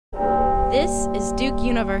This is Duke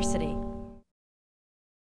University.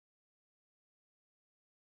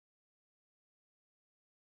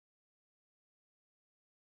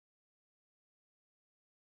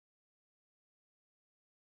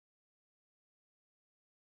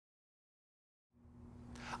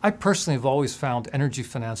 I personally have always found energy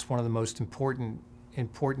finance one of the most important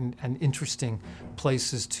and interesting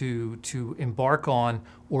places to embark on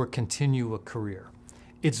or continue a career.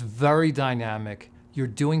 It's very dynamic. You're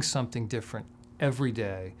doing something different every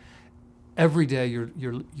day. Every day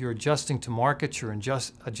you're adjusting to markets, you're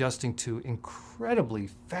adjusting to incredibly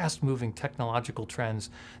fast-moving technological trends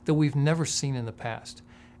that we've never seen in the past.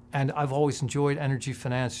 And I've always enjoyed energy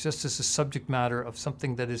finance just as a subject matter of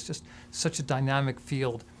something that is just such a dynamic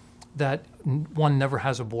field that one never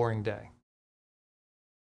has a boring day.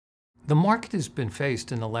 The market has been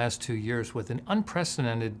faced in the last 2 years with an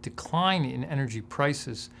unprecedented decline in energy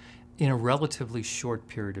prices in a relatively short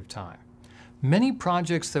period of time. Many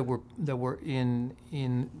projects that were in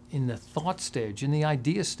the thought stage, in the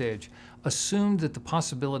idea stage, assumed that the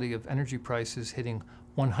possibility of energy prices hitting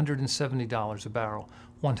 $170 a barrel,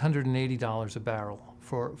 $180 a barrel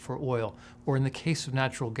for oil, or in the case of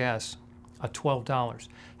natural gas, $12,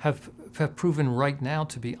 have proven right now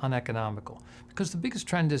to be uneconomical, because the biggest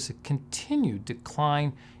trend is a continued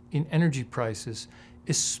decline in energy prices,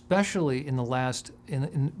 especially in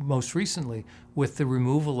most recently with the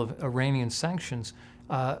removal of Iranian sanctions.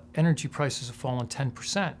 Energy prices have fallen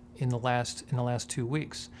 10% in the last 2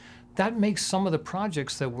 weeks. That makes some of the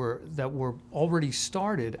projects that were already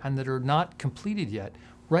started and that are not completed yet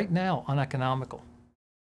right now uneconomical.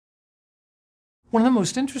 One of the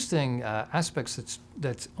most interesting aspects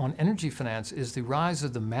that's on energy finance is the rise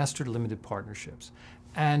of the master limited partnerships.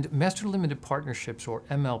 And master limited partnerships, or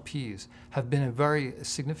MLPs, have been a very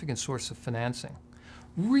significant source of financing.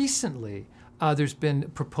 Recently, there's been a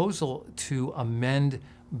proposal to amend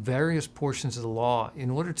various portions of the law in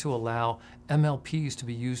order to allow MLPs to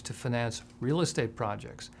be used to finance real estate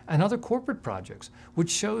projects and other corporate projects, which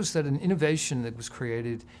shows that an innovation that was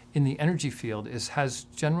created in the energy field has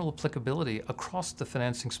general applicability across the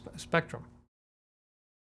financing spectrum.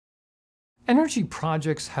 Energy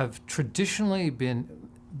projects have traditionally been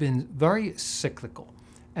very cyclical,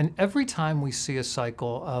 and every time we see a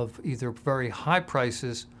cycle of either very high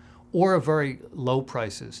prices or very low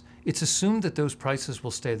prices, it's assumed that those prices will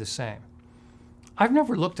stay the same. I've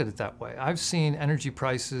never looked at it that way. I've seen energy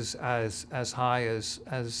prices as high as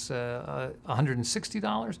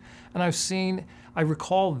 $160, and I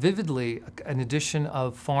recall vividly an edition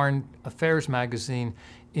of Foreign Affairs magazine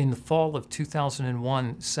in the fall of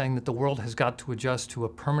 2001 saying that the world has got to adjust to a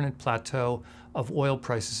permanent plateau of oil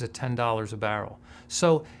prices at $10 a barrel.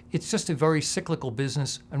 So it's just a very cyclical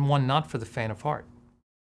business, and one not for the faint of heart.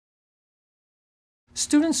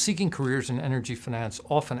 Students seeking careers in energy finance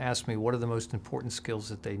often ask me what are the most important skills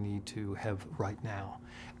that they need to have right now.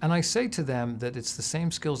 And I say to them that it's the same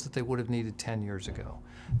skills that they would have needed 10 years ago,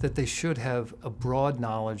 that they should have a broad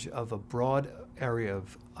knowledge of a broad area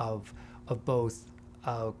of both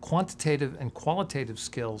quantitative and qualitative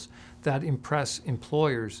skills that impress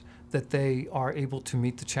employers that they are able to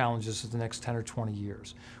meet the challenges of the next 10 or 20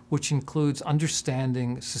 years, which includes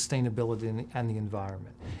understanding sustainability and the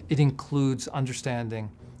environment. It includes understanding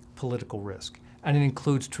political risk, and it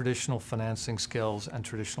includes traditional financing skills and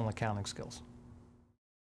traditional accounting skills.